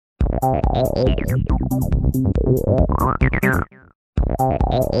What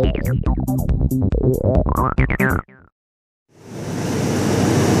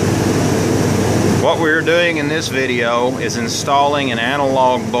we're doing in this video is installing an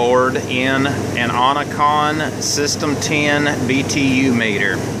analog board in an Onicon System 10 BTU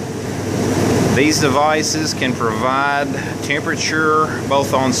meter. These devices can provide temperature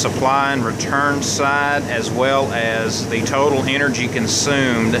both on supply and return side, as well as the total energy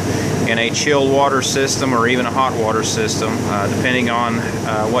consumed in a chilled water system or even a hot water system, depending on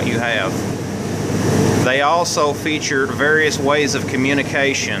what you have. They also feature various ways of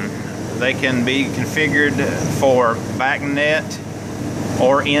communication. They can be configured for BACnet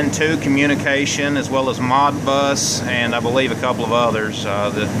or N2 communication, as well as Modbus, and I believe a couple of others.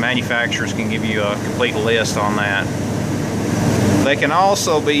 The manufacturers can give you a complete list on that. They can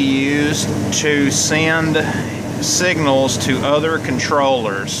also be used to send signals to other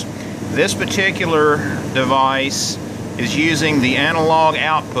controllers. This particular device is using the analog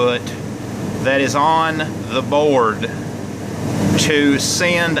output that is on the board to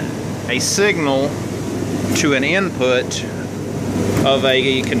send a signal to an input of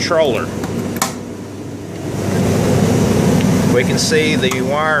a controller. We can see the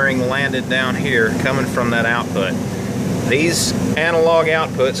wiring landed down here coming from that output. These analog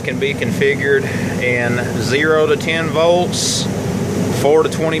outputs can be configured in 0 to 10 volts, 4 to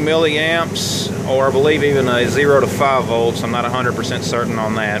 20 milliamps, or I believe even a 0 to 5 volts. I'm not 100% certain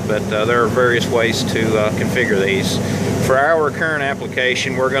on that, but there are various ways to configure these. For our current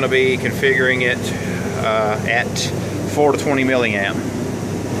application, we're going to be configuring it at 4 to 20 milliamp.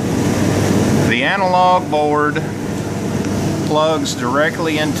 The analog board plugs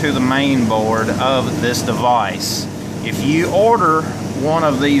directly into the main board of this device. If you order one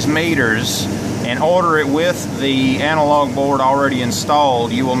of these meters and order it with the analog board already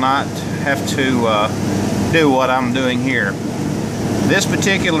installed, you will not have to do what I'm doing here. This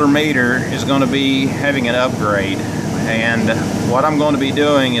particular meter is going to be having an upgrade, and what I'm going to be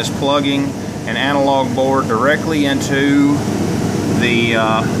doing is plugging an analog board directly into the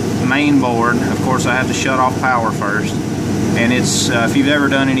main board. Of course, I have to shut off power first, and it's if you've ever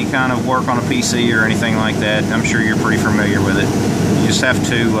done any kind of work on a PC or anything like that, I'm sure you're pretty familiar with it. You just have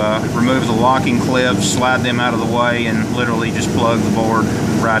to remove the locking clips, slide them out of the way, and literally just plug the board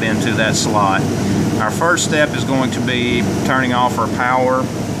right into that slot. Our first step is going to be turning off our power,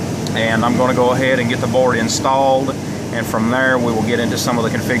 and I'm going to go ahead and get the board installed, and from there we will get into some of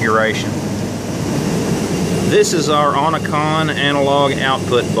the configuration. This is our Onicon analog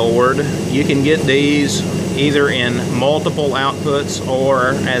output board. You can get these either in multiple outputs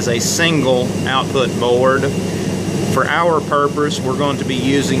or as a single output board. For our purpose, we're going to be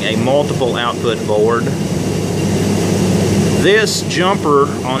using a multiple output board. This jumper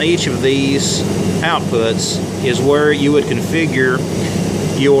on each of these outputs is where you would configure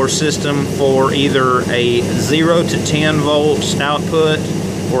your system for either a 0 to 10 volts output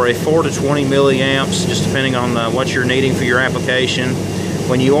or a 4 to 20 milliamps, just depending on what you're needing for your application.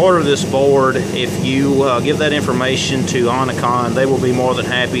 When you order this board, if you give that information to Onicon, they will be more than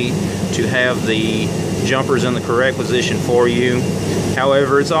happy to have the jumpers in the correct position for you.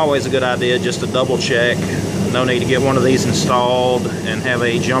 However, it's always a good idea just to double check. No need to get one of these installed and have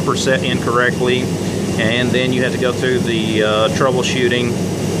a jumper set incorrectly, and then you have to go through the troubleshooting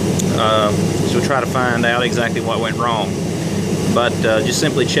to try to find out exactly what went wrong. But just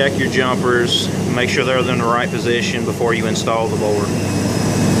simply check your jumpers, make sure they're in the right position before you install the board.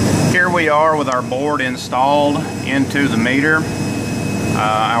 Here we are with our board installed into the meter.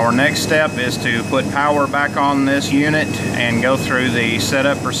 Our next step is to put power back on this unit and go through the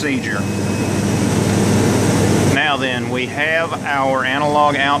setup procedure. Now then, we have our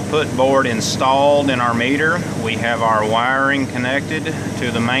analog output board installed in our meter. We have our wiring connected to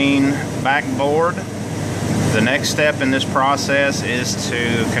the main backboard. The next step in this process is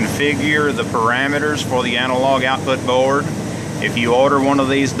to configure the parameters for the analog output board. If you order one of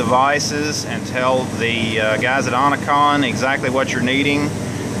these devices and tell the guys at Onicon exactly what you're needing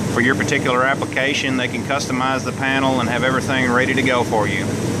for your particular application, they can customize the panel and have everything ready to go for you.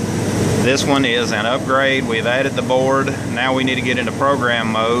 This one is an upgrade. We've added the board. Now we need to get into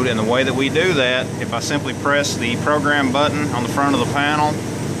program mode, and the way that we do that, if I simply press the program button on the front of the panel,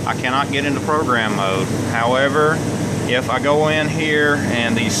 I cannot get into program mode. However, if I go in here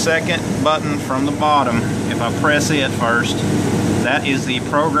and the second button from the bottom, if I press it first, that is the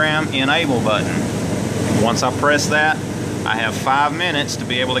program enable button. Once I press that, I have 5 minutes to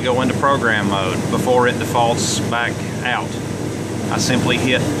be able to go into program mode before it defaults back out. I simply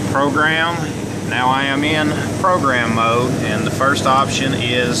hit program. Now I am in program mode, and the first option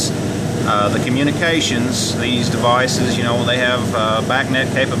is The communications, these devices, you know, they have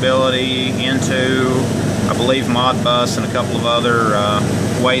backnet capability into, I believe, Modbus and a couple of other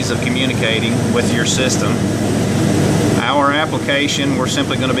ways of communicating with your system. Our application, we're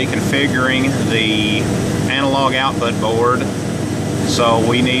simply going to be configuring the analog output board, so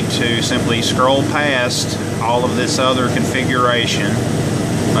we need to simply scroll past all of this other configuration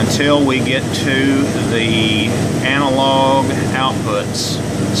until we get to the analog outputs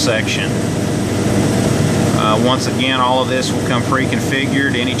section. Once again, all of this will come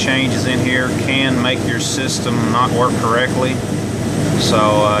pre-configured. Any changes in here can make your system not work correctly,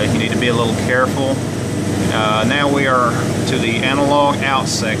 so you need to be a little careful. Now we are to the analog out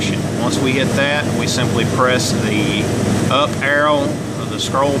section. Once we hit that, we simply press the up arrow of the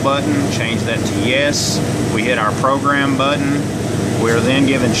scroll button, change that to yes. We hit our program button. We're then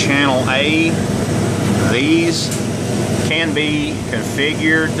given channel A. These can be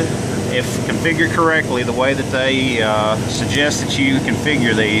configured, if configured correctly, the way that they suggest that you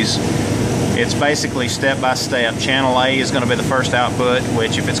configure these. It's basically step by step. Channel A is going to be the first output,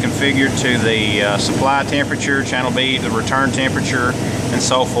 which if it's configured to the supply temperature, channel B the return temperature, and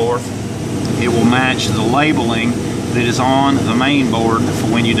so forth, it will match the labeling that is on the main board for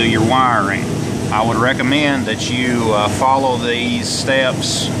when you do your wiring. I would recommend that you follow these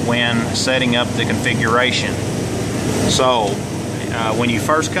steps when setting up the configuration. So when you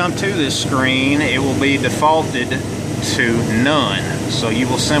first come to this screen, it will be defaulted to none. So you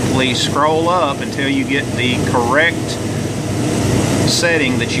will simply scroll up until you get the correct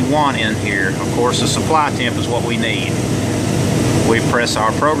setting that you want in here. Of course, the supply temp is what we need. We press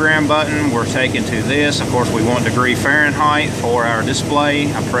our program button, we're taken to this. Of course, we want degree Fahrenheit for our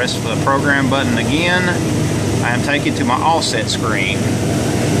display. I press the program button again. I am taken to my offset screen.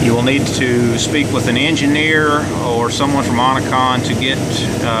 You will need to speak with an engineer or someone from Onicon to get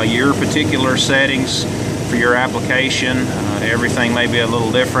your particular settings for your application. Everything may be a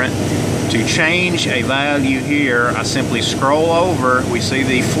little different. To change a value here, I simply scroll over. We see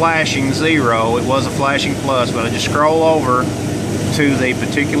the flashing 0. It was a flashing plus, but I just scroll over to the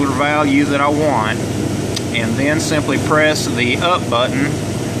particular value that I want, and then simply press the up button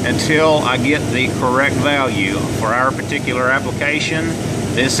until I get the correct value. For our particular application,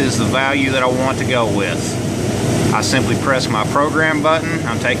 this is the value that I want to go with. I simply press my program button.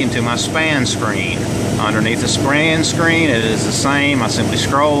 I'm taken to my span screen. Underneath the span screen, it is the same. I simply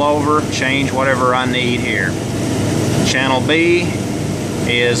scroll over, change whatever I need here. Channel B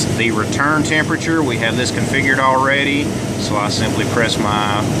is the return temperature. We have this configured already, so I simply press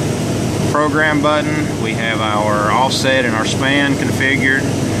my program button. We have our offset and our span configured,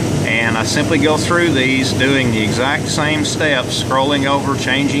 and I simply go through these doing the exact same steps, scrolling over,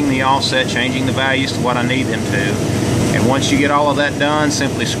 changing the offset, changing the values to what I need them to. And once you get all of that done,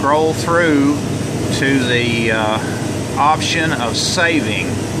 simply scroll through to the option of saving.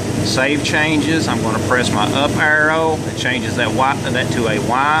 Save changes. I'm going to press my up arrow. It changes that to a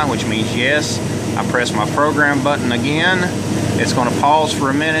Y, which means yes. I press my program button again. It's going to pause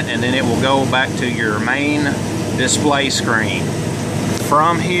for a minute, and then it will go back to your main display screen.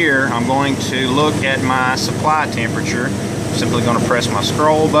 From here, I'm going to look at my supply temperature. I'm simply going to press my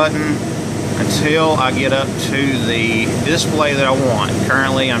scroll button until I get up to the display that I want.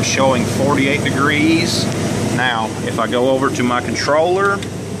 Currently, I'm showing 48 degrees. Now, if I go over to my controller,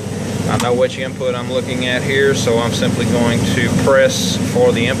 I know which input I'm looking at here, so I'm simply going to press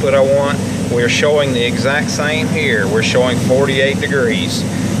for the input I want. We're showing the exact same here. We're showing 48 degrees.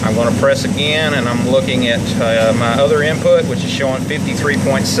 I'm going to press again, and I'm looking at my other input, which is showing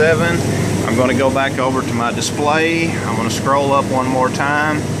 53.7. I'm going to go back over to my display. I'm going to scroll up one more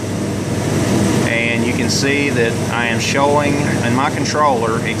time, and you can see that I am showing in my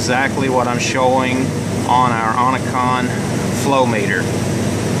controller exactly what I'm showing on our Onicon flow meter.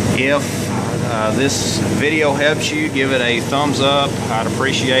 If this video helps you, give it a thumbs up. I'd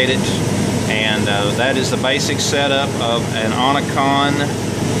appreciate it. And that is the basic setup of an Onicon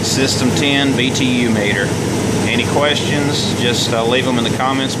System 10 BTU meter. Any questions, just leave them in the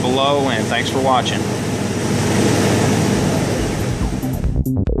comments below, and thanks for watching.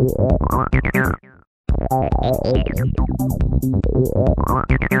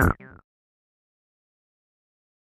 Yeah.